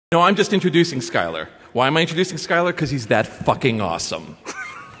No, I'm just introducing Schuyler. Why am I introducing Schuyler? Because he's that fucking awesome.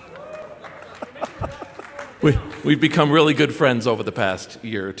 We've become really good friends over the past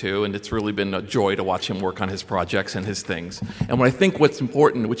year or two, and it's really been a joy to watch him work on his projects and his things. And what I think what's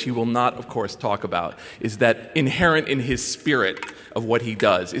important, which he will not, of course, talk about, is that inherent in his spirit of what he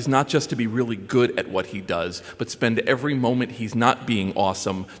does is not just to be really good at what he does, but spend every moment he's not being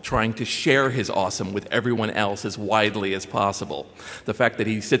awesome trying to share his awesome with everyone else as widely as possible. The fact that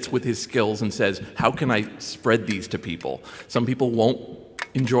he sits with his skills and says, how can I spread these to people? Some people won't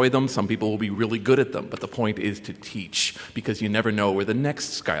enjoy them, some people will be really good at them, but the point is to teach, because you never know where the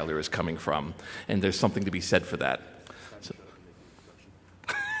next Schuyler is coming from, and there's something to be said for that.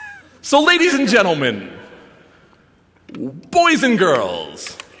 So ladies and gentlemen, boys and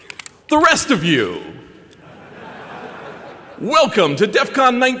girls, the rest of you, welcome to DEF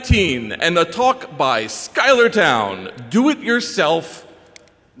CON 19 and a talk by Schuyler Towne, Do-It-Yourself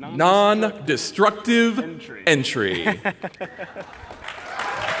Non-Destructive Entry.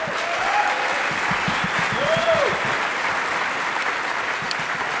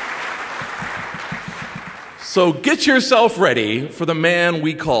 So get yourself ready for the man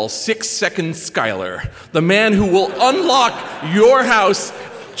we call 6-Second Schuyler, the man who will unlock your house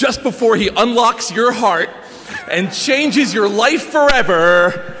just before he unlocks your heart and changes your life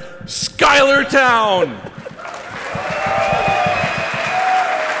forever, Schuyler Towne.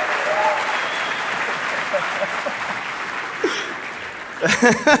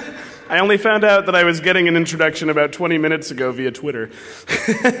 I only found out that I was getting an introduction about 20 minutes ago via Twitter.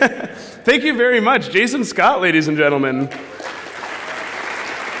 Thank you very much. Jason Scott, ladies and gentlemen.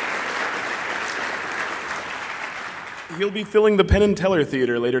 He'll be filling the Penn and Teller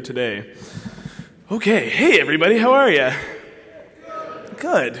Theater later today. Okay, hey everybody, how are you?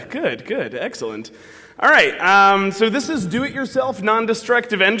 Good, excellent. All right, so this is Do-It-Yourself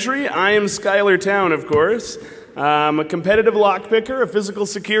Non-Destructive Entry. I am Schuyler Towne, of course. I'm a competitive lockpicker, a physical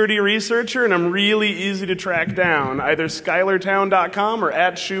security researcher, and I'm really easy to track down. Either SchuylerTowne.com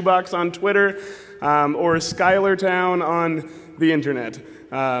or @Shoebox on Twitter, or Schuyler Towne on the internet.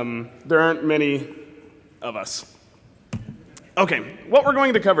 There aren't many of us. Okay, what we're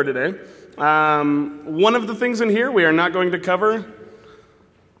going to cover today. One of the things in here we are not going to cover.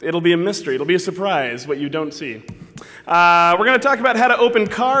 It'll be a mystery. It'll be a surprise, what you don't see. We're going to talk about how to open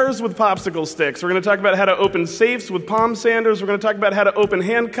cars with popsicle sticks. We're going to talk about how to open safes with palm sanders. We're going to talk about how to open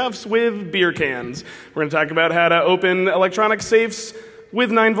handcuffs with beer cans. We're going to talk about how to open electronic safes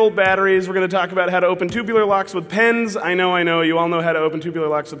with 9-volt batteries. We're going to talk about how to open tubular locks with pens. I know, you all know how to open tubular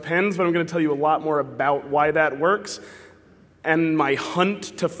locks with pens, but I'm going to tell you a lot more about why that works and my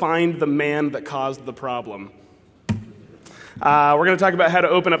hunt to find the man that caused the problem. We're going to talk about how to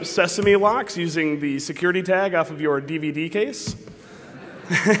open up sesame locks using the security tag off of your DVD case.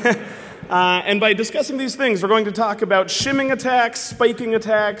 And by discussing these things, we're going to talk about shimming attacks, spiking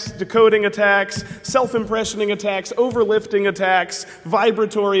attacks, decoding attacks, self-impressioning attacks, overlifting attacks,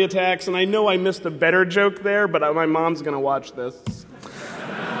 vibratory attacks, and I know I missed a better joke there, but my mom's going to watch this.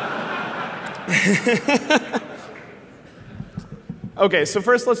 Okay, so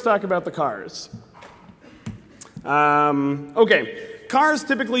first let's talk about the cars. Okay, cars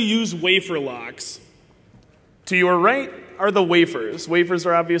typically use wafer locks. To your right are the wafers. Wafers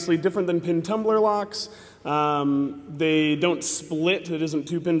are obviously different than pin tumbler locks. They don't split. It isn't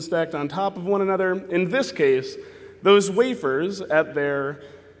two pins stacked on top of one another. In this case, those wafers at their,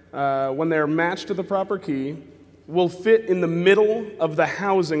 when they're matched to the proper key, will fit in the middle of the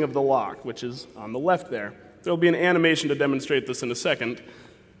housing of the lock, which is on the left there. There'll be an animation to demonstrate this in a second,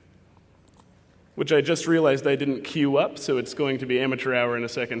 which I just realized I didn't queue up, so it's going to be amateur hour in a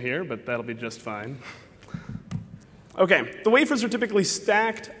second here, but that'll be just fine. Okay, the wafers are typically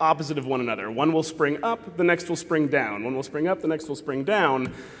stacked opposite of one another. One will spring up, the next will spring down. One will spring up, the next will spring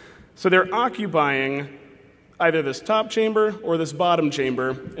down. So they're occupying either this top chamber or this bottom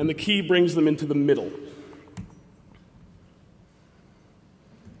chamber, and the key brings them into the middle.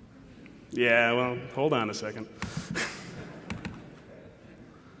 Yeah, well, hold on a second.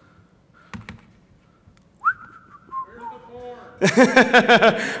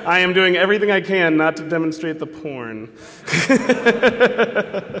 I am doing everything I can not to demonstrate the porn.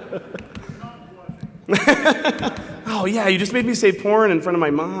 Oh yeah, you just made me say porn in front of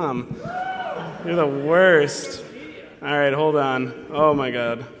my mom. You're the worst. All right, hold on. Oh my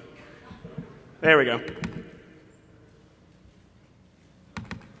God. There we go.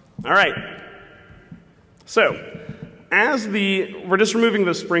 All right. So, we're just removing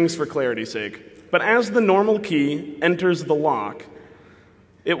the springs for clarity's sake. But as the normal key enters the lock,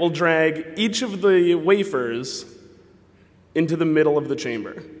 it will drag each of the wafers into the middle of the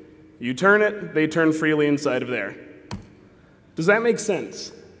chamber. You turn it, they turn freely inside of there. Does that make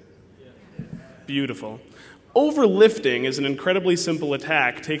sense? Beautiful. Overlifting is an incredibly simple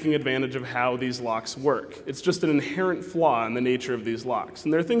attack taking advantage of how these locks work. It's just an inherent flaw in the nature of these locks.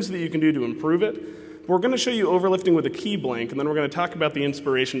 And there are things that you can do to improve it. But we're going to show you overlifting with a key blank, and then we're going to talk about the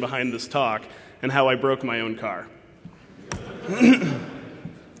inspiration behind this talk and how I broke my own car.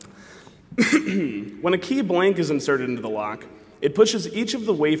 When a key blank is inserted into the lock, it pushes each of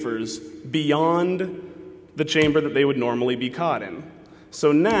the wafers beyond the chamber that they would normally be caught in.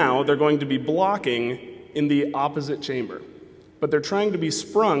 So now they're going to be blocking in the opposite chamber, but they're trying to be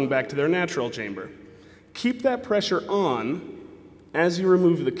sprung back to their natural chamber. Keep that pressure on as you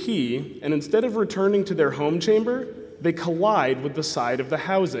remove the key, and instead of returning to their home chamber, they collide with the side of the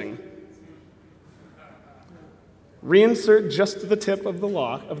housing. Reinsert just the tip of the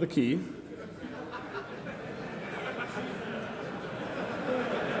lock of the key.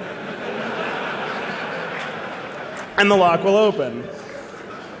 And the lock will open.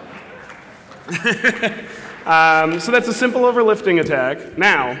 So that's a simple overlifting attack.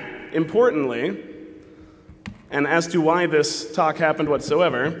 Now, importantly, and as to why this talk happened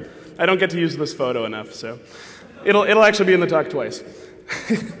whatsoever, I don't get to use this photo enough, so it'll actually be in the talk twice.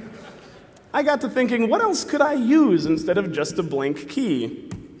 I got to thinking, what else could I use instead of just a blank key?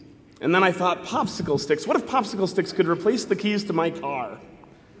 And then I thought, popsicle sticks. What if popsicle sticks could replace the keys to my car?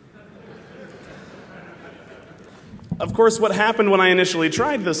 Of course, what happened when I initially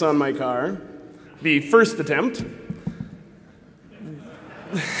tried this on my car, the first attempt,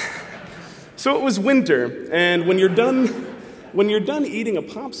 so it was winter, and when you're done eating a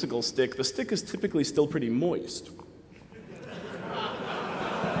popsicle stick, the stick is typically still pretty moist.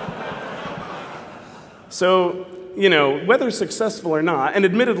 So, you know, whether successful or not, and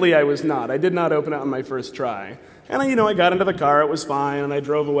admittedly I was not. I did not open it on my first try. And I got into the car, it was fine, and I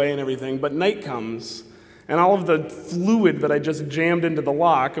drove away and everything, but night comes, and all of the fluid that I just jammed into the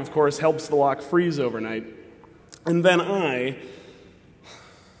lock, of course, helps the lock freeze overnight. And then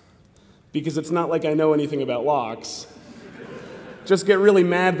because it's not like I know anything about locks, just get really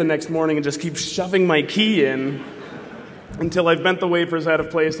mad the next morning and just keep shoving my key in until I've bent the wafers out of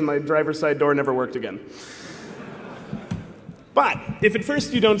place and my driver's side door never worked again. But if at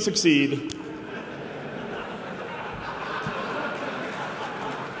first you don't succeed,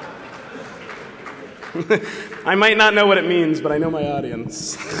 I might not know what it means, but I know my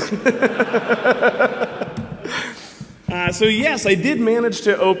audience. So yes, I did manage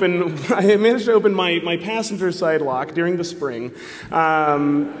to open. I managed to open my passenger side lock during the spring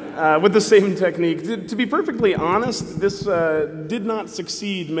with the same technique. To be perfectly honest, this did not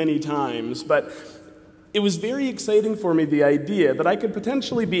succeed many times, but it was very exciting for me, the idea that I could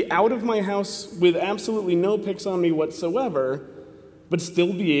potentially be out of my house with absolutely no picks on me whatsoever, but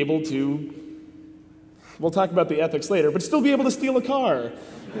still be able to. We'll talk about the ethics later, but still be able to steal a car.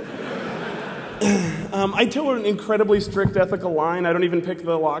 I toe an incredibly strict ethical line. I don't even pick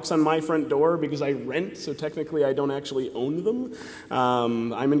the locks on my front door because I rent, so technically I don't actually own them.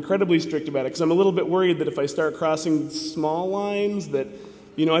 I'm incredibly strict about it because I'm a little bit worried that if I start crossing small lines that,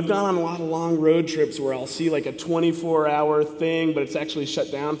 I've gone on a lot of long road trips where I'll see like a 24-hour thing, but it's actually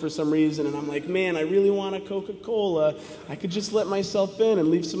shut down for some reason, and I'm like, man, I really want a Coca-Cola. I could just let myself in and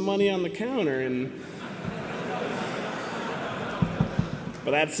leave some money on the counter,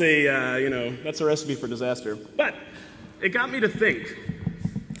 But that's a recipe for disaster. But it got me to think,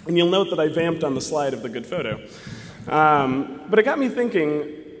 and you'll note that I vamped on the slide of the good photo. But it got me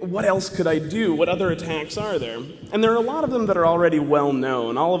thinking, what else could I do? What other attacks are there? And there are a lot of them that are already well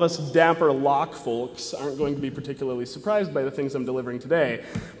known. All of us dapper lock folks aren't going to be particularly surprised by the things I'm delivering today.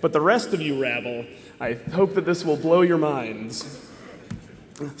 But the rest of you rabble, I hope that this will blow your minds.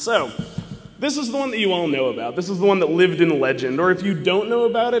 So, this is the one that you all know about. This is the one that lived in legend. Or if you don't know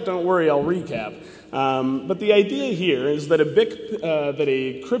about it, don't worry, I'll recap. But the idea here is that a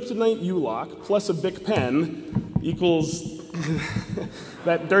kryptonite U-lock plus a Bic pen equals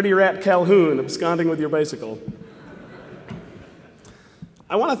that dirty rat Calhoun absconding with your bicycle.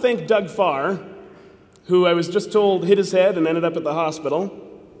 I want to thank Doug Farr, who I was just told hit his head and ended up at the hospital.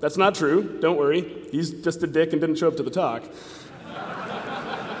 That's not true, don't worry. He's just a dick and didn't show up to the talk.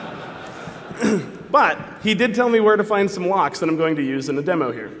 But he did tell me where to find some locks that I'm going to use in a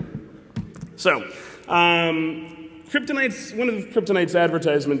demo here. So, Kryptonite's, one of Kryptonite's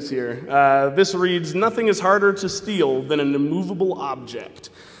advertisements here, this reads, "Nothing is harder to steal than an immovable object."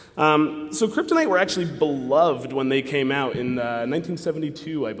 So Kryptonite were actually beloved when they came out in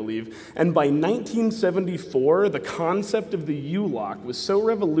 1972, I believe. And by 1974, the concept of the U-lock was so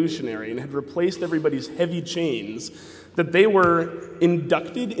revolutionary and had replaced everybody's heavy chains that they were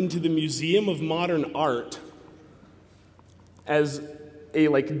inducted into the Museum of Modern Art as a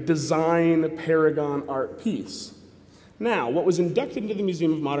design paragon art piece. Now, what was inducted into the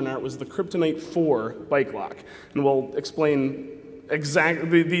Museum of Modern Art was the Kryptonite 4 bike lock, and we'll explain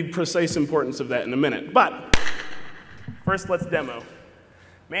exactly the precise importance of that in a minute. But first, let's demo.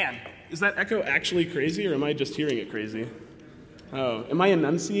 Man, is that echo actually crazy, or am I just hearing it crazy? Oh, am I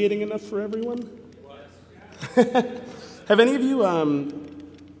enunciating enough for everyone? Have any of you,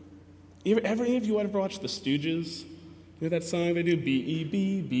 any of you ever watched The Stooges? You know that song they do?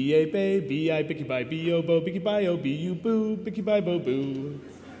 B-E-B, B-A-Bay, B-I, Bicky-Bye, B-O-Bo, Bicky-Bye-O, B-U-Boo, Bicky-Bye-Bo-Boo.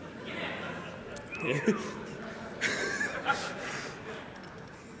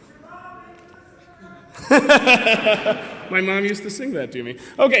 My mom used to sing that to me.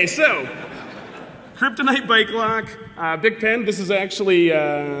 Okay, so, Kryptonite bike lock, Big Pen. This is actually,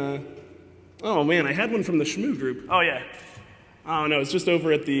 oh man, I had one from the Shmoo group. Oh yeah. Oh no, it's just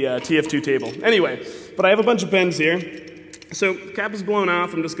over at the TF2 table. Anyway, but I have a bunch of pens here. So, cap is blown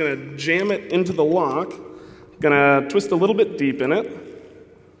off. I'm just gonna jam it into the lock. Gonna twist a little bit deep in it.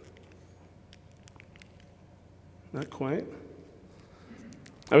 Not quite.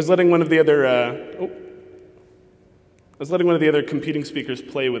 I was letting one of the other competing speakers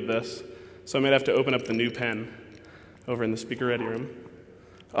play with this, so I might have to open up the new pen over in the speaker ready room.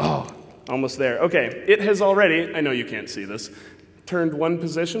 Oh, almost there. Okay, it has already, I know you can't see this, turned one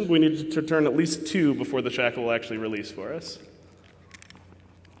position. We need to turn at least two before the shackle will actually release for us.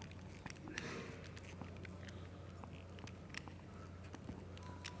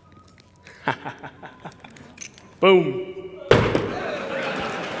 Boom.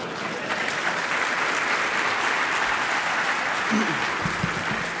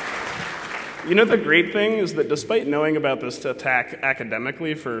 You know, the great thing is that despite knowing about this attack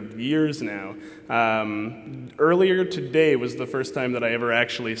academically for years now, earlier today was the first time that I ever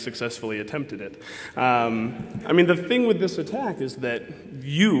actually successfully attempted it. I mean, the thing with this attack is that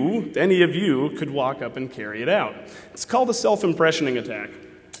you, any of you, could walk up and carry it out. It's called a self-impressioning attack.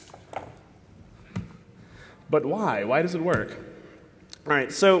 But why? Why does it work? All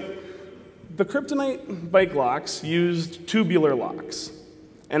right, so the Kryptonite bike locks used tubular locks.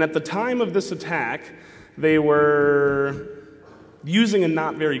 And at the time of this attack, they were using a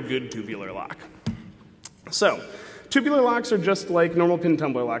not very good tubular lock. So, tubular locks are just like normal pin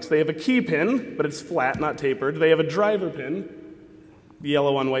tumbler locks. They have a key pin, but it's flat, not tapered. They have a driver pin. The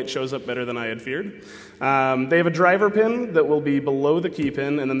yellow on white shows up better than I had feared. They have a driver pin that will be below the key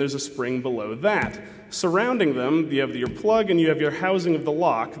pin, and then there's a spring below that. Surrounding them, you have your plug and you have your housing of the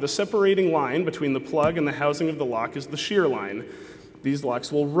lock. The separating line between the plug and the housing of the lock is the shear line. These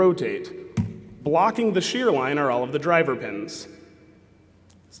locks will rotate. Blocking the shear line are all of the driver pins.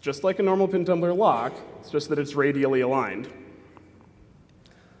 It's just like a normal pin tumbler lock, it's just that it's radially aligned.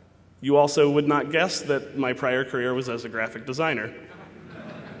 You also would not guess that my prior career was as a graphic designer.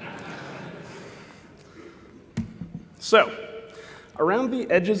 So, around the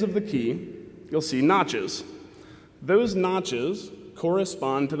edges of the key, you'll see notches. Those notches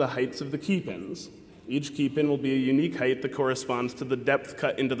correspond to the heights of the key pins. Each key pin will be a unique height that corresponds to the depth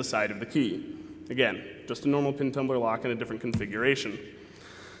cut into the side of the key. Again, just a normal pin tumbler lock in a different configuration.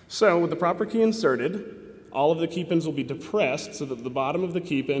 So, with the proper key inserted, all of the key pins will be depressed so that the bottom of the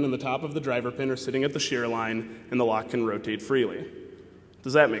key pin and the top of the driver pin are sitting at the shear line and the lock can rotate freely.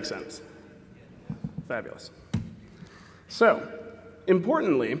 Does that make sense? Fabulous. So,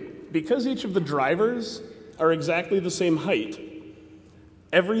 importantly, because each of the drivers are exactly the same height,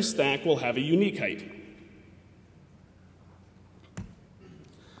 every stack will have a unique height.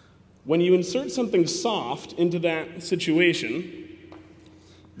 When you insert something soft into that situation,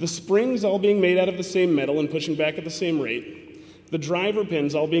 the springs all being made out of the same metal and pushing back at the same rate, the driver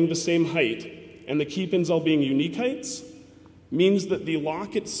pins all being the same height, and the key pins all being unique heights, means that the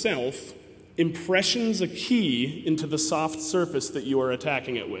lock itself impressions a key into the soft surface that you are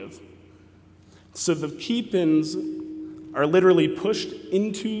attacking it with. So the key pins are literally pushed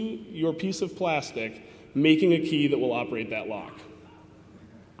into your piece of plastic, making a key that will operate that lock.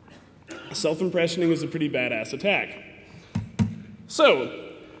 Self-impressioning is a pretty badass attack.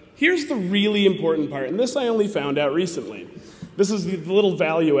 So, here's the really important part, and this I only found out recently. This is the little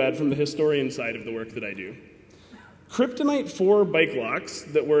value add from the historian side of the work that I do. Kryptonite 4 bike locks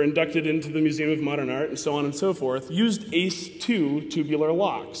that were inducted into the Museum of Modern Art and so on and so forth used ACE-2 tubular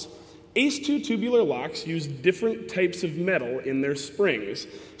locks. ACE-2 tubular locks use different types of metal in their springs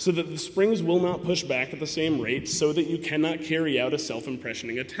so that the springs will not push back at the same rate so that you cannot carry out a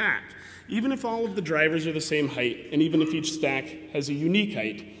self-impressioning attack. Even if all of the drivers are the same height and even if each stack has a unique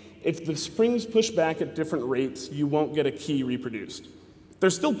height, if the springs push back at different rates, you won't get a key reproduced. They're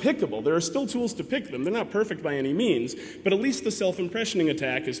still pickable. There are still tools to pick them. They're not perfect by any means, but at least the self-impressioning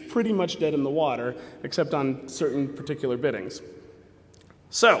attack is pretty much dead in the water, except on certain particular biddings.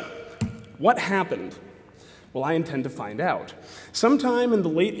 So, what happened? Well, I intend to find out. Sometime in the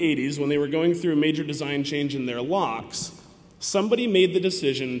late 80s, when they were going through a major design change in their locks, somebody made the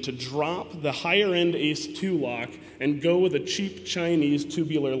decision to drop the higher-end Ace-2 lock and go with a cheap Chinese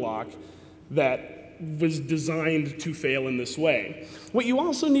tubular lock that was designed to fail in this way. What you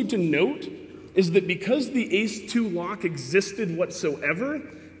also need to note is that because the Ace-2 lock existed whatsoever,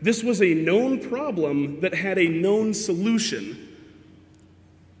 this was a known problem that had a known solution.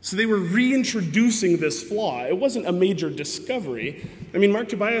 So they were reintroducing this flaw. It wasn't a major discovery. I mean, Mark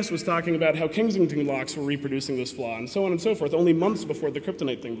Tobias was talking about how Kensington locks were reproducing this flaw, and so on and so forth, only months before the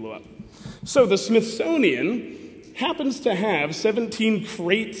kryptonite thing blew up. So the Smithsonian happens to have 17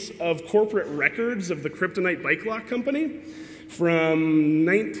 crates of corporate records of the Kryptonite Bike Lock Company from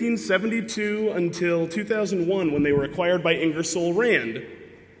 1972 until 2001 when they were acquired by Ingersoll Rand.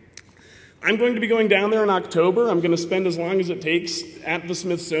 I'm going to be going down there in October. I'm going to spend as long as it takes at the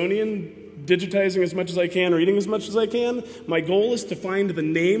Smithsonian, digitizing as much as I can, reading as much as I can. My goal is to find the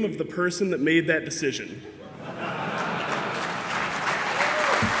name of the person that made that decision.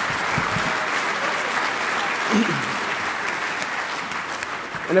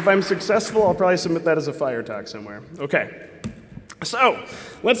 And if I'm successful, I'll probably submit that as a fire talk somewhere. Okay. So,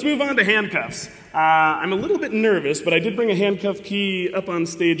 let's move on to handcuffs. I'm a little bit nervous, but I did bring a handcuff key up on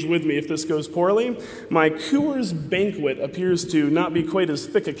stage with me if this goes poorly. My Coors Banquet appears to not be quite as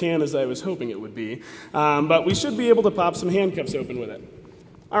thick a can as I was hoping it would be, but we should be able to pop some handcuffs open with it.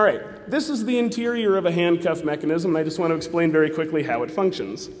 All right, this is the interior of a handcuff mechanism, and I just want to explain very quickly how it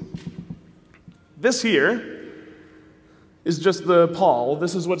functions. This here is just the pawl.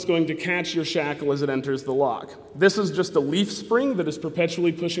 This is what's going to catch your shackle as it enters the lock. This is just a leaf spring that is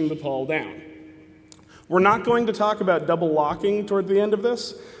perpetually pushing the pawl down. We're not going to talk about double locking toward the end of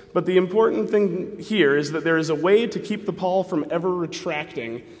this, but the important thing here is that there is a way to keep the pawl from ever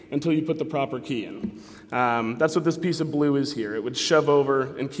retracting until you put the proper key in. That's what this piece of blue is here. It would shove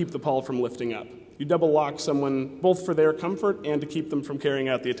over and keep the pawl from lifting up. You double lock someone both for their comfort and to keep them from carrying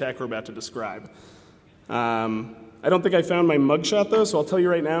out the attack we're about to describe. I don't think I found my mugshot, though, so I'll tell you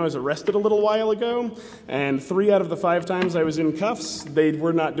right now, I was arrested a little while ago, and 3 out of the 5 times I was in cuffs, they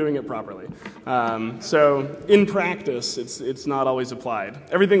were not doing it properly. So in practice, it's not always applied.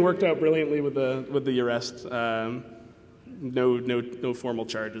 Everything worked out brilliantly with the arrest. No formal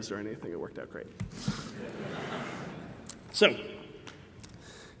charges or anything. It worked out great. So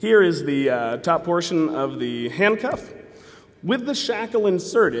here is the top portion of the handcuff. With the shackle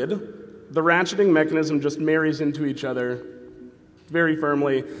inserted, the ratcheting mechanism just marries into each other very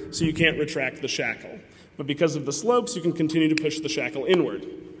firmly, so you can't retract the shackle. But because of the slopes, you can continue to push the shackle inward.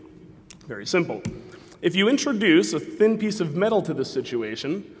 Very simple. If you introduce a thin piece of metal to this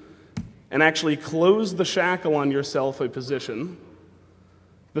situation and actually close the shackle on yourself a position,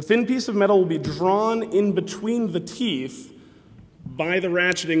 the thin piece of metal will be drawn in between the teeth by the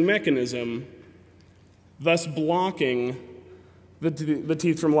ratcheting mechanism, thus blocking the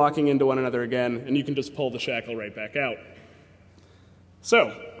teeth from locking into one another again, and you can just pull the shackle right back out.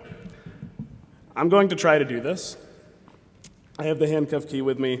 So, I'm going to try to do this. I have the handcuff key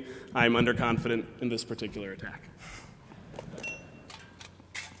with me. I'm underconfident in this particular attack.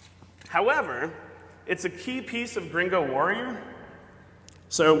 However, it's a key piece of Gringo Warrior.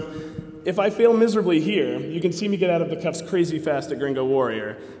 So, if I fail miserably here, you can see me get out of the cuffs crazy fast at Gringo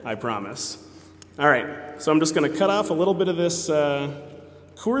Warrior, I promise. All right, so I'm just going to cut off a little bit of this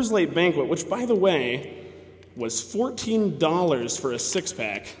Coors Light Banquet, which, by the way, was $14 for a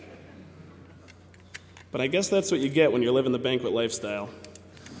 6-pack. But I guess that's what you get when you're living the banquet lifestyle.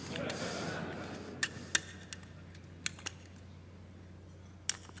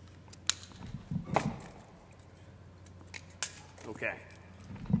 Okay.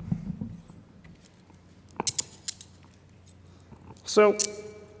 So,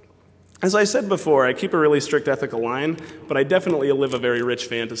 as I said before, I keep a really strict ethical line, but I definitely live a very rich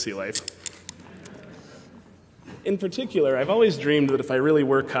fantasy life. In particular, I've always dreamed that if I really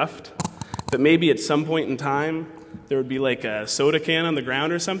were cuffed, that maybe at some point in time, there would be like a soda can on the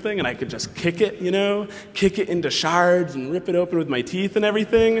ground or something, and I could just kick it, kick it into shards and rip it open with my teeth and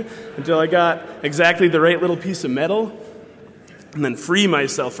everything until I got exactly the right little piece of metal, and then free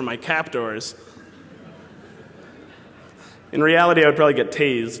myself from my captors. In reality, I would probably get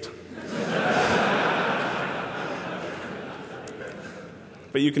tased.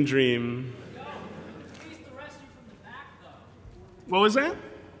 But you can dream. Please arrest you from the back, though. What was that?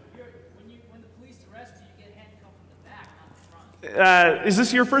 You Is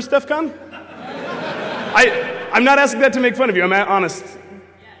this your first DEF CON? I'm not asking that to make fun of you. I'm honest.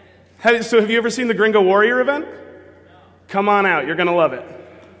 So have you ever seen the Gringo Warrior event? No. Come on out. You're going to love it.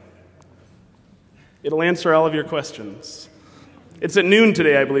 It'll answer all of your questions. It's at noon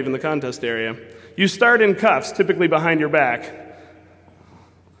today, I believe, in the contest area. You start in cuffs, typically behind your back.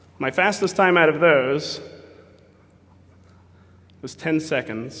 My fastest time out of those was 10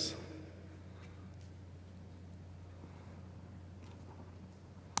 seconds.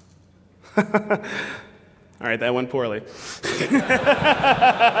 All right, that went poorly.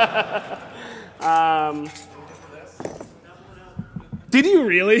 Did you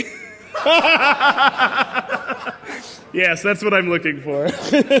really? Yes, that's what I'm looking for.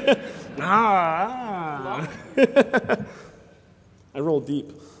 I roll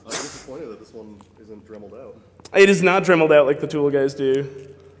deep. I'm disappointed that this one isn't dremeled out. It is not dremeled out like the Tool guys do.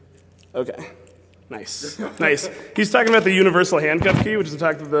 Okay. Nice. Nice. He's talking about the universal handcuff key, which is a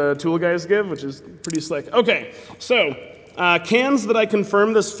talk that the Tool guys give, which is pretty slick. Okay. So, cans that I can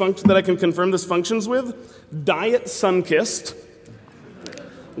confirm this functions with, Diet Sunkissed.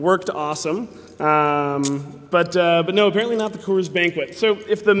 Worked awesome. But no, apparently not the Coors Banquet. So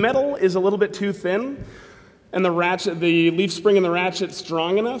if the metal is a little bit too thin and the leaf spring and the ratchet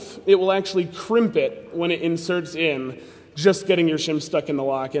strong enough, it will actually crimp it when it inserts in, just getting your shim stuck in the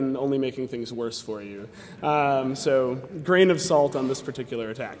lock and only making things worse for you. So grain of salt on this particular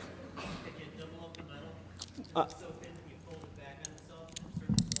attack.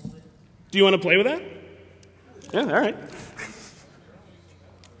 Do you want to play with that? Yeah, all right.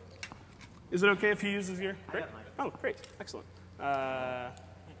 Is it okay if he uses your? Great. Oh, great. Excellent. Yeah,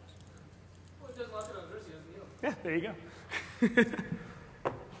 there you go.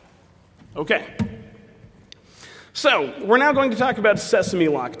 Okay. So, we're now going to talk about sesame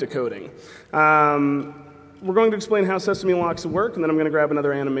lock decoding. We're going to explain how sesame locks work, and then I'm going to grab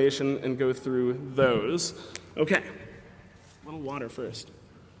another animation and go through those. Okay. A little water first.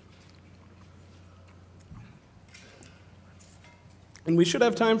 And we should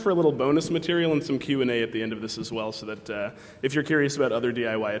have time for a little bonus material and some Q&A at the end of this as well, so that if you're curious about other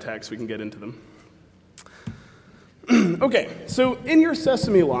DIY attacks, we can get into them. Okay, so in your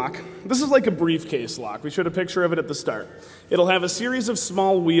sesame lock, this is like a briefcase lock. We showed a picture of it at the start. It'll have a series of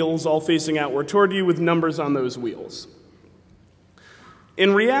small wheels all facing outward toward you with numbers on those wheels.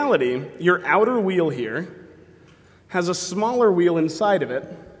 In reality, your outer wheel here has a smaller wheel inside of it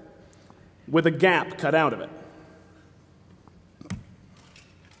with a gap cut out of it.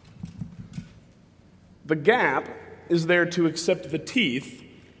 The gap is there to accept the teeth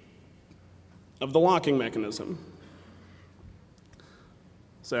of the locking mechanism.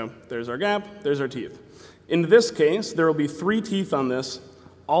 So there's our gap, there's our teeth. In this case, there will be 3 teeth on this,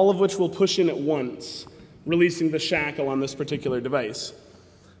 all of which will push in at once, releasing the shackle on this particular device.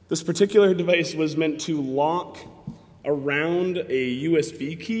 This particular device was meant to lock around a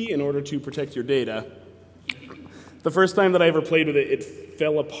USB key in order to protect your data. The first time that I ever played with it, it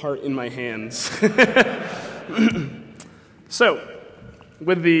fell apart in my hands. So,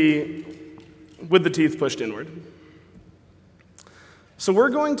 with the teeth pushed inward. So we're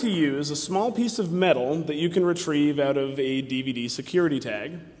going to use a small piece of metal that you can retrieve out of a DVD security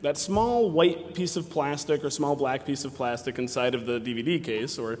tag. That small white piece of plastic or small black piece of plastic inside of the DVD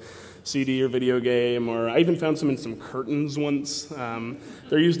case, or CD or video game, or I even found some in some curtains once.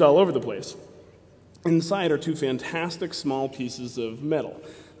 They're used all over the place. Inside are 2 fantastic small pieces of metal.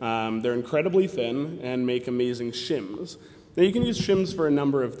 They're incredibly thin and make amazing shims. Now you can use shims for a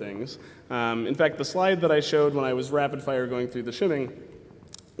number of things. In fact, the slide that I showed when I was rapid fire going through the shimming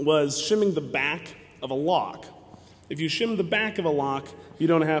was shimming the back of a lock. If you shim the back of a lock, you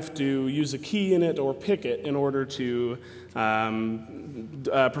don't have to use a key in it or pick it in order to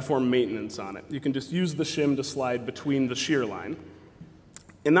perform maintenance on it. You can just use the shim to slide between the shear line.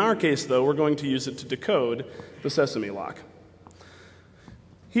 In our case, though, we're going to use it to decode the sesame lock.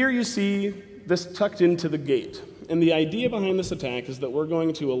 Here you see this tucked into the gate. And the idea behind this attack is that we're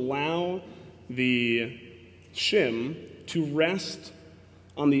going to allow the shim to rest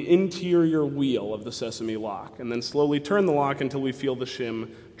on the interior wheel of the sesame lock, and then slowly turn the lock until we feel the shim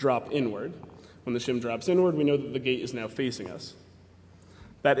drop inward. When the shim drops inward, we know that the gate is now facing us.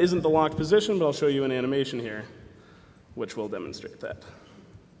 That isn't the lock position, but I'll show you an animation here, which will demonstrate that.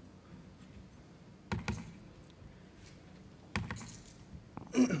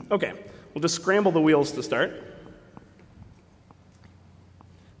 Okay, we'll just scramble the wheels to start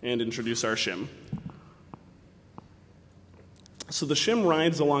and introduce our shim. So the shim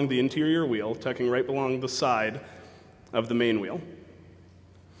rides along the interior wheel, tucking right along the side of the main wheel.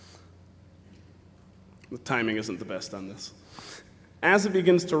 The timing isn't the best on this. As it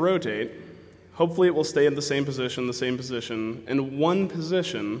begins to rotate, hopefully it will stay in the same position, and one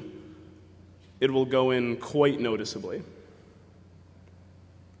position it will go in quite noticeably.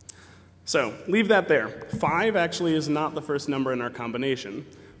 So leave that there. 5 actually is not the first number in our combination.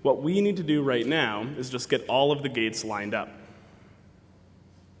 What we need to do right now is just get all of the gates lined up.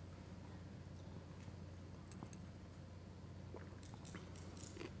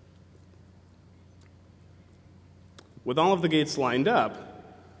 With all of the gates lined up,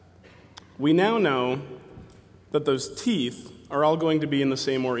 we now know that those teeth are all going to be in the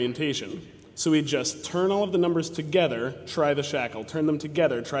same orientation. So we just turn all of the numbers together, try the shackle, turn them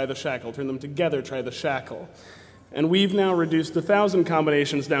together, try the shackle, turn them together, try the shackle. And we've now reduced 1,000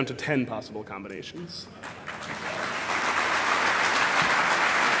 combinations down to 10 possible combinations.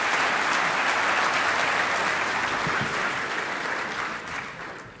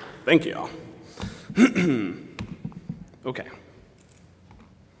 Thank you all. Okay.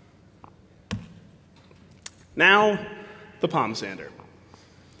 Now, the palm sander.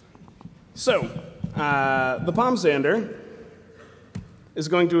 So, the palm sander is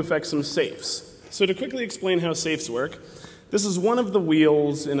going to affect some safes. So to quickly explain how safes work, this is one of the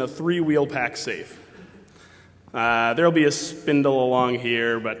wheels in a 3-wheel pack safe. There'll be a spindle along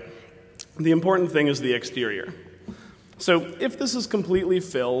here, but the important thing is the exterior. So if this is completely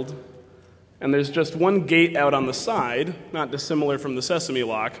filled, and there's just one gate out on the side, not dissimilar from the sesame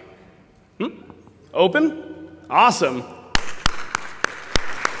lock, open? Awesome.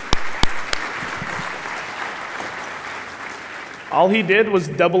 All he did was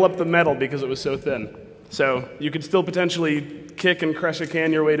double up the metal because it was so thin. So you could still potentially kick and crush a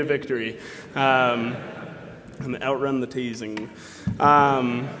can your way to victory and outrun the tasing.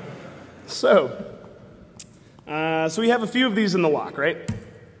 So we have a few of these in the lock, right?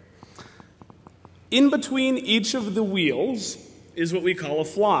 In between each of the wheels is what we call a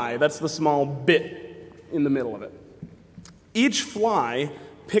fly. That's the small bit in the middle of it. Each fly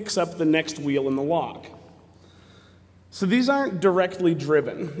picks up the next wheel in the lock. So these aren't directly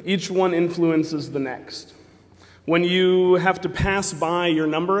driven. Each one influences the next. When you have to pass by your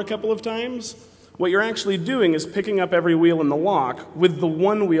number a couple of times, what you're actually doing is picking up every wheel in the lock with the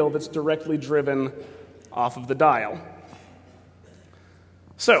one wheel that's directly driven off of the dial.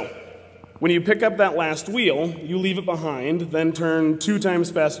 So, when you pick up that last wheel, you leave it behind, then turn 2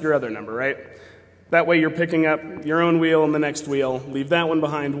 times past your other number, right? That way you're picking up your own wheel and the next wheel, leave that one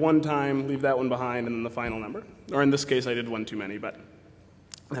behind 1 time, leave that one behind, and then the final number. Or in this case, I did 1 too many, but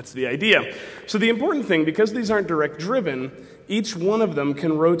that's the idea. So the important thing, because these aren't direct driven, each one of them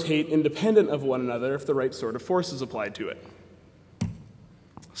can rotate independent of one another if the right sort of force is applied to it.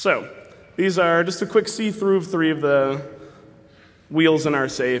 So these are just a quick see-through of 3 of the wheels in our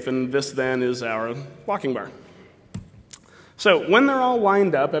safe, and this then is our locking bar. So when they're all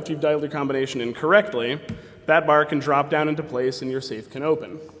lined up, after you've dialed your combination in correctly, that bar can drop down into place and your safe can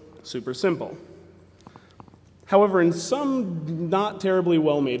open. Super simple. However, in some not terribly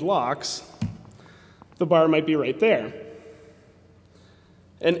well-made locks, the bar might be right there.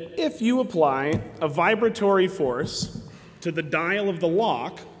 And if you apply a vibratory force to the dial of the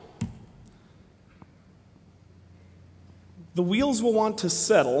lock, the wheels will want to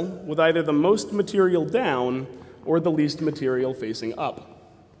settle with either the most material down or the least material facing up.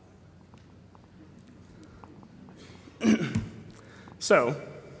 So,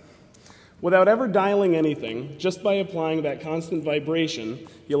 without ever dialing anything, just by applying that constant vibration,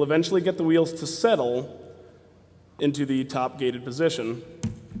 you'll eventually get the wheels to settle into the top gated position,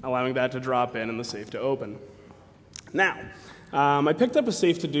 allowing that to drop in and the safe to open. Now, I picked up a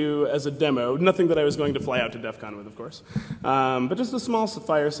safe to do as a demo, nothing that I was going to fly out to DEF CON with, of course, but just a small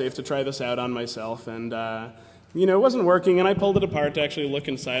fire safe to try this out on myself, and you know, it wasn't working, and I pulled it apart to actually look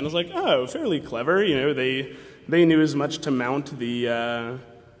inside, and I was like, oh, fairly clever. You know, they knew as much to mount the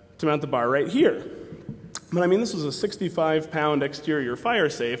bar right here. But I mean, this was a 65-pound exterior fire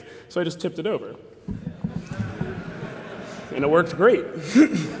safe, so I just tipped it over. And it worked great.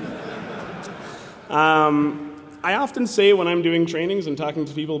 I often say when I'm doing trainings and talking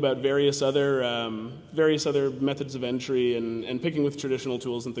to people about various other methods of entry and picking with traditional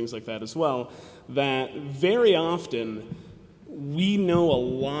tools and things like that as well, that very often we know a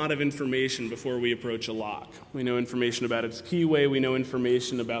lot of information before we approach a lock. We know information about its keyway, we know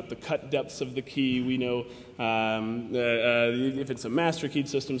information about the cut depths of the key, we know if it's a master keyed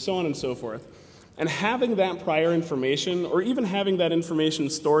system, so on and so forth. And having that prior information, or even having that information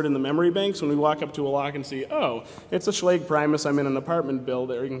stored in the memory banks when we walk up to a lock and see, oh, it's a Schlage Primus, I'm in an apartment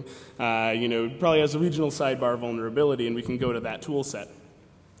building, you know, probably has a regional sidebar vulnerability, and we can go to that tool set.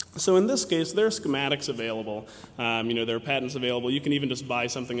 So in this case, there are schematics available. There are patents available. You can even just buy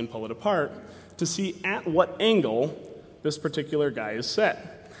something and pull it apart to see at what angle this particular guy is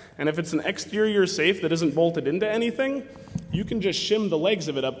set. And if it's an exterior safe that isn't bolted into anything, you can just shim the legs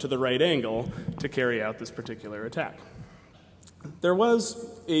of it up to the right angle to carry out this particular attack. There was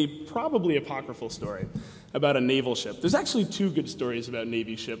a probably apocryphal story about a naval ship. There's actually two good stories about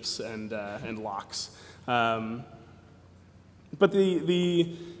Navy ships and locks. But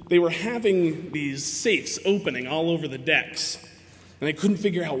they were having these safes opening all over the decks, and they couldn't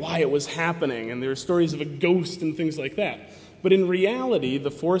figure out why it was happening, and there were stories of a ghost and things like that. But in reality,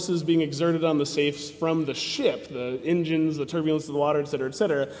 the forces being exerted on the safes from the ship, the engines, the turbulence of the water, et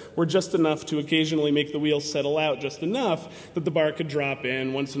cetera, were just enough to occasionally make the wheels settle out just enough that the bar could drop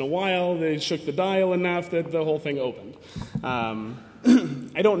in. Once in a while, they shook the dial enough that the whole thing opened.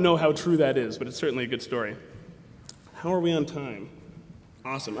 I don't know how true that is, but it's certainly a good story. How are we on time?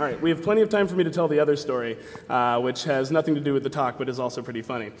 Awesome. All right, we have plenty of time for me to tell the other story, which has nothing to do with the talk, but is also pretty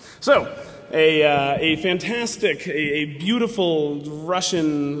funny. So, a fantastic, a beautiful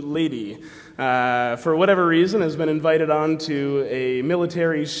Russian lady, for whatever reason, has been invited onto a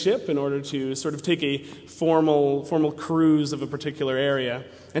military ship in order to sort of take a formal cruise of a particular area.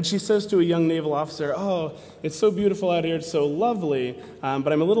 And she says to a young naval officer, "Oh, it's so beautiful out here, it's so lovely,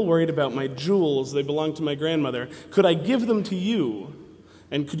 but I'm a little worried about my jewels. They belong to my grandmother. Could I give them to you?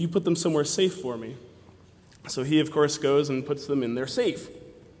 And could you put them somewhere safe for me?" So he, of course, goes and puts them in their safe.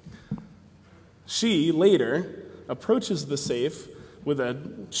 She, later, approaches the safe with a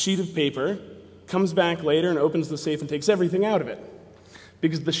sheet of paper, comes back later and opens the safe and takes everything out of it.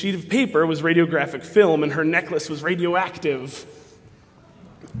 Because the sheet of paper was radiographic film and her necklace was radioactive.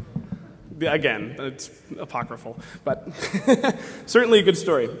 Again, it's apocryphal, but certainly a good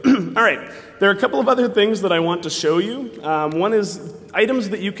story. All right, there are a couple of other things that I want to show you. One is items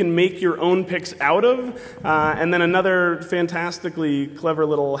that you can make your own picks out of, and then another fantastically clever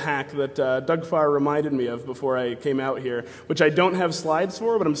little hack that Doug Farr reminded me of before I came out here, which I don't have slides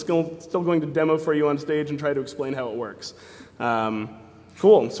for, but I'm still going to demo for you on stage and try to explain how it works.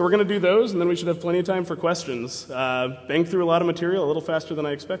 Cool, so we're going to do those, and then we should have plenty of time for questions. Banged through a lot of material a little faster than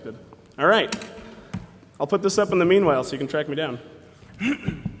I expected. All right, I'll put this up in the meanwhile so you can track me down.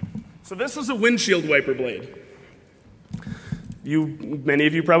 So this is a windshield wiper blade. Many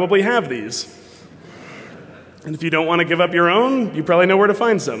of you probably have these. And if you don't want to give up your own, you probably know where to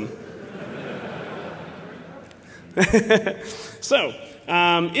find some. So,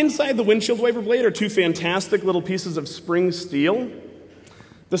 inside the windshield wiper blade are two fantastic little pieces of spring steel.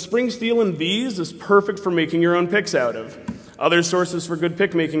 The spring steel in these is perfect for making your own picks out of. Other sources for good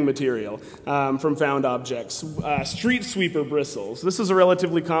pick-making material from found objects. Street sweeper bristles. This is a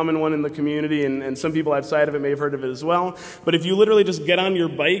relatively common one in the community, and some people outside of it may have heard of it as well. But if you literally just get on your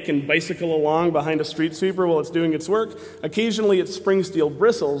bike and bicycle along behind a street sweeper while it's doing its work, occasionally its spring steel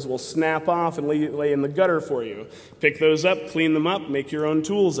bristles will snap off and lay in the gutter for you. Pick those up, clean them up, make your own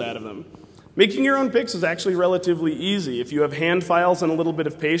tools out of them. Making your own picks is actually relatively easy. If you have hand files and a little bit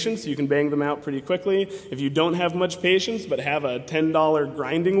of patience, you can bang them out pretty quickly. If you don't have much patience but have a $10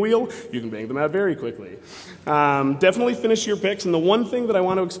 grinding wheel, you can bang them out very quickly. Definitely finish your picks, and the one thing that I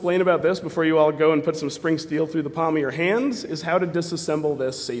want to explain about this before you all go and put some spring steel through the palm of your hands is how to disassemble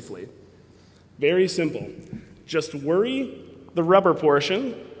this safely. Very simple. Just worry the rubber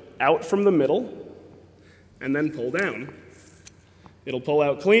portion out from the middle and then pull down. It'll pull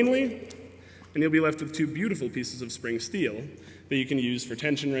out cleanly, and you'll be left with two beautiful pieces of spring steel that you can use for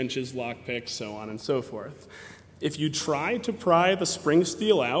tension wrenches, lock picks, so on and so forth. If you try to pry the spring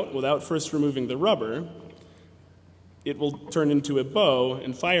steel out without first removing the rubber, it will turn into a bow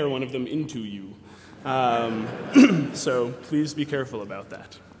and fire one of them into you. So please be careful about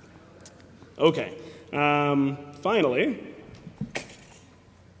that. Okay, finally,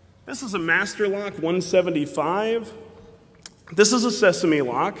 this is a Master Lock 175. This is a sesame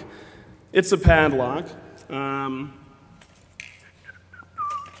lock. It's a padlock. I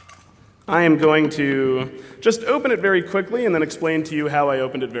am going to just open it very quickly and then explain to you how I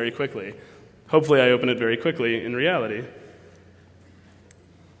opened it very quickly. Hopefully I open it very quickly in reality.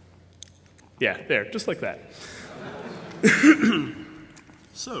 Yeah, there, just like that.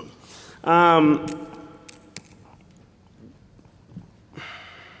 So,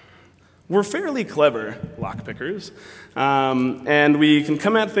 we're fairly clever lockpickers, and we can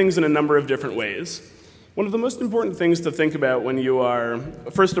come at things in a number of different ways. One of the most important things to think about when you are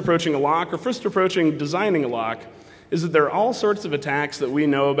first approaching a lock or first approaching designing a lock is that there are all sorts of attacks that we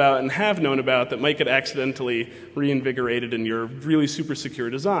know about and have known about that might get accidentally reinvigorated in your really super secure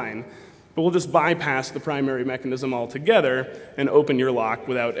design. But we'll just bypass the primary mechanism altogether and open your lock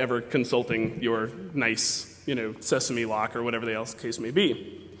without ever consulting your nice, sesame lock or whatever the else case may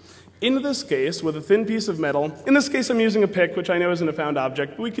be. In this case, with a thin piece of metal, in this case I'm using a pick, which I know isn't a found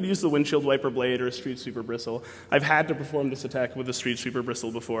object, but we could use the windshield wiper blade or a street sweeper bristle. I've had to perform this attack with a street sweeper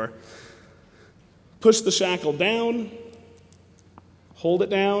bristle before. Push the shackle down, hold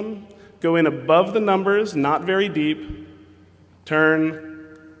it down, go in above the numbers, not very deep,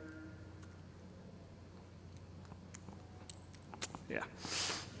 turn. Yeah.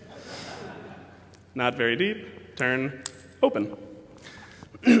 Not very deep, turn, open.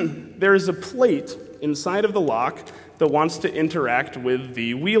 There is a plate inside of the lock that wants to interact with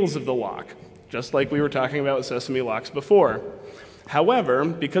the wheels of the lock, just like we were talking about with sesame locks before. However,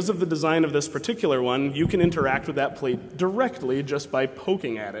 because of the design of this particular one, you can interact with that plate directly just by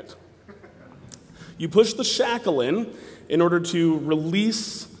poking at it. You push the shackle in order to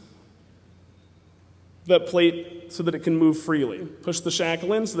release the plate so that it can move freely. Push the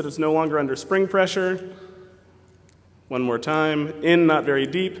shackle in so that it's no longer under spring pressure. One more time, in, not very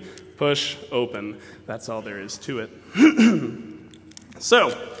deep, push, open. That's all there is to it.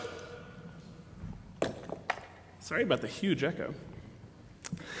 So, sorry about the huge echo.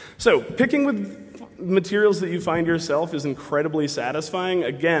 So, picking with materials that you find yourself is incredibly satisfying.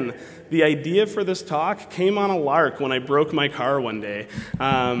 Again, the idea for this talk came on a lark when I broke my car one day,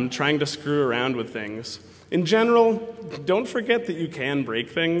 trying to screw around with things. In general, don't forget that you can break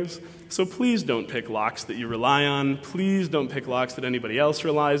things. So please don't pick locks that you rely on. Please don't pick locks that anybody else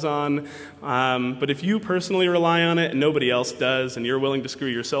relies on. But if you personally rely on it and nobody else does, and you're willing to screw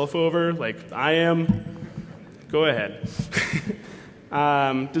yourself over, like I am, go ahead.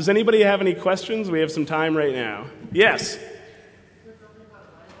 Does anybody have any questions? We have some time right now. Yes?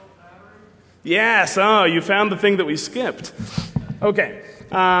 Yes, oh, you found the thing that we skipped. Okay.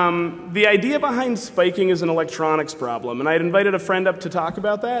 The idea behind spiking is an electronics problem, and I had invited a friend up to talk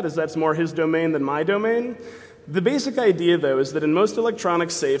about that, as that's more his domain than my domain. The basic idea, though, is that in most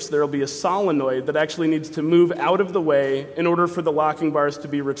electronic safes, there will be a solenoid that actually needs to move out of the way in order for the locking bars to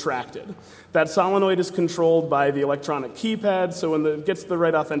be retracted. That solenoid is controlled by the electronic keypad, so when it gets the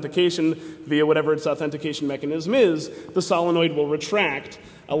right authentication via whatever its authentication mechanism is, the solenoid will retract,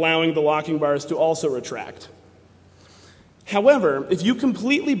 allowing the locking bars to also retract. However, if you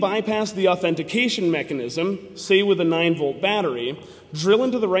completely bypass the authentication mechanism, say with a 9-volt battery, drill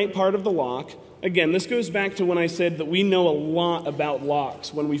into the right part of the lock. Again, this goes back to when I said that we know a lot about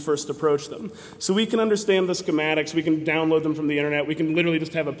locks when we first approach them. So we can understand the schematics, we can download them from the internet, we can literally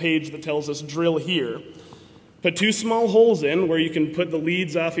just have a page that tells us drill here. Put 2 small holes in where you can put the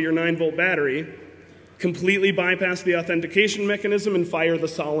leads off of your 9-volt battery, completely bypass the authentication mechanism, and fire the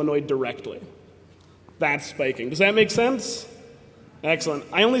solenoid directly. That's spiking. Does that make sense? Excellent.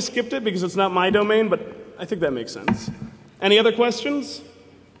 I only skipped it because it's not my domain, but I think that makes sense. Any other questions?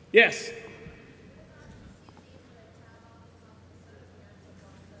 Yes?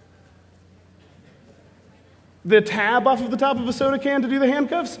 The tab off of the top of a soda can to do the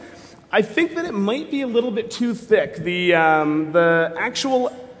handcuffs? I think that it might be a little bit too thick. The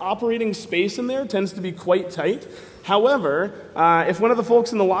actual operating space in there tends to be quite tight. However, if one of the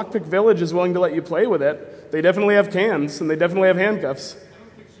folks in the lockpick village is willing to let you play with it, they definitely have cans, and they definitely have handcuffs.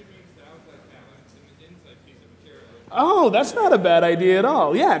 Oh, that's not a bad idea at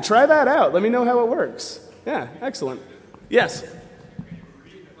all. Yeah, try that out. Let me know how it works. Yeah, excellent. Yes?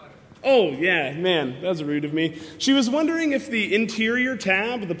 Oh, yeah, man, that was rude of me. She was wondering if the interior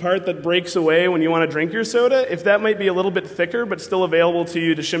tab, the part that breaks away when you want to drink your soda, if that might be a little bit thicker but still available to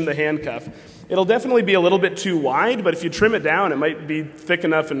you to shim the handcuff. It'll definitely be a little bit too wide, but if you trim it down, it might be thick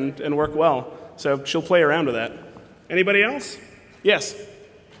enough and work well. So she'll play around with that. Anybody else? Yes?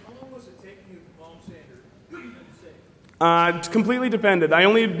 How long was it taking you to palm sander? It's completely depended. I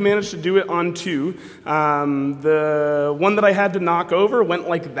only managed to do it on 2. The one that I had to knock over went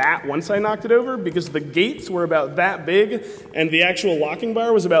like that once I knocked it over because the gates were about that big and the actual locking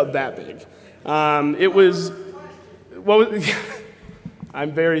bar was about that big. It was...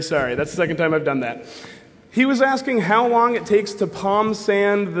 I'm very sorry. That's the second time I've done that. He was asking how long it takes to palm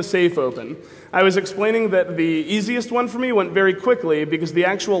sand the safe open. I was explaining that the easiest one for me went very quickly because the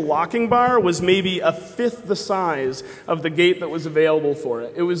actual locking bar was maybe 1/5 the size of the gate that was available for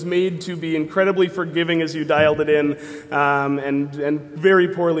it. It was made to be incredibly forgiving as you dialed it in and very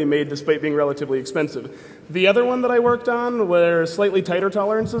poorly made despite being relatively expensive. The other one that I worked on were slightly tighter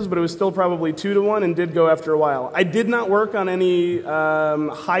tolerances, but it was still probably 2 to 1 and did go after a while. I did not work on any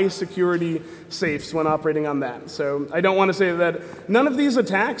high security safes when operating on that. So I don't want to say that none of these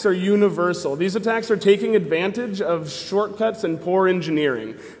attacks are universal. These attacks are taking advantage of shortcuts and poor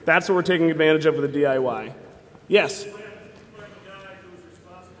engineering. That's what we're taking advantage of with the DIY. Yes?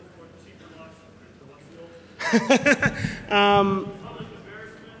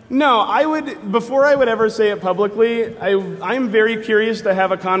 No, I would, before I would ever say it publicly, I'm very curious to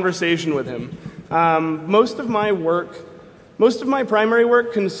have a conversation with him. Most of my primary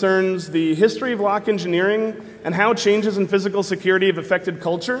work concerns the history of lock engineering and how changes in physical security have affected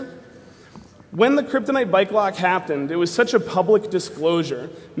culture. When the kryptonite bike lock happened, it was such a public disclosure.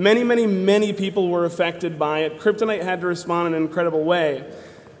 Many, many, many people were affected by it. Kryptonite had to respond in an incredible way.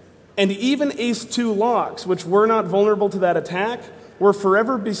 And even ACE-2 locks, which were not vulnerable to that attack, were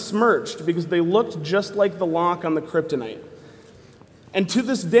forever besmirched because they looked just like the lock on the kryptonite. And to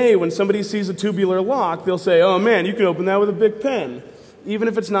this day, when somebody sees a tubular lock, they'll say, oh man, you can open that with a big pen, even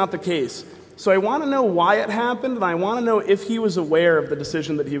if it's not the case. So I want to know why it happened, and I want to know if he was aware of the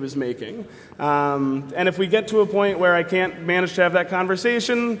decision that he was making. And if we get to a point where I can't manage to have that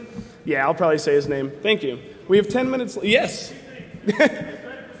conversation, yeah, I'll probably say his name. Thank you. We have 10 minutes. Yes.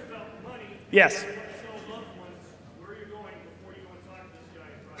 Yes.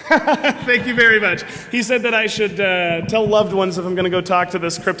 Thank you very much. He said that I should tell loved ones if I'm going to go talk to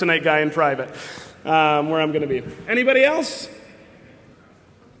this kryptonite guy in private, where I'm going to be. Anybody else?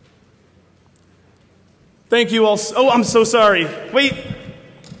 Thank you all. Oh, I'm so sorry. Wait. For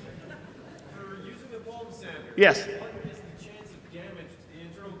using a bulb sander, Yes. what is the chance of damage to the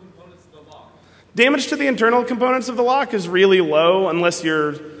internal components of the lock? Damage to the internal components of the lock is really low unless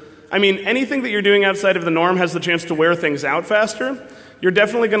you're... I mean, anything that you're doing outside of the norm has the chance to wear things out faster. You're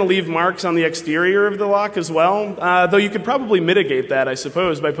definitely going to leave marks on the exterior of the lock as well, though you could probably mitigate that, I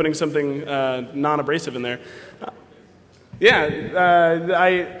suppose, by putting something non-abrasive in there.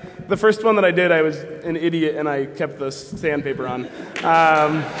 The first one that I did, I was an idiot and I kept the sandpaper on.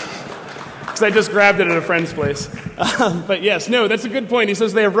 Because I just grabbed it at a friend's place. But yes, no, that's a good point. He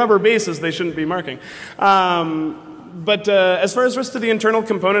says they have rubber bases, they shouldn't be marking. But as far as risk to the internal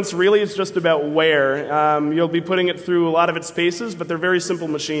components, really it's just about wear. You'll be putting it through a lot of its paces, but they're very simple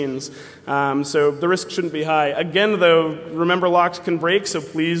machines. So the risk shouldn't be high. Again, though, remember locks can break, so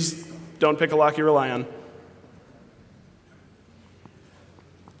please don't pick a lock you rely on.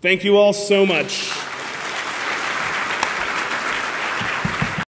 Thank you all so much.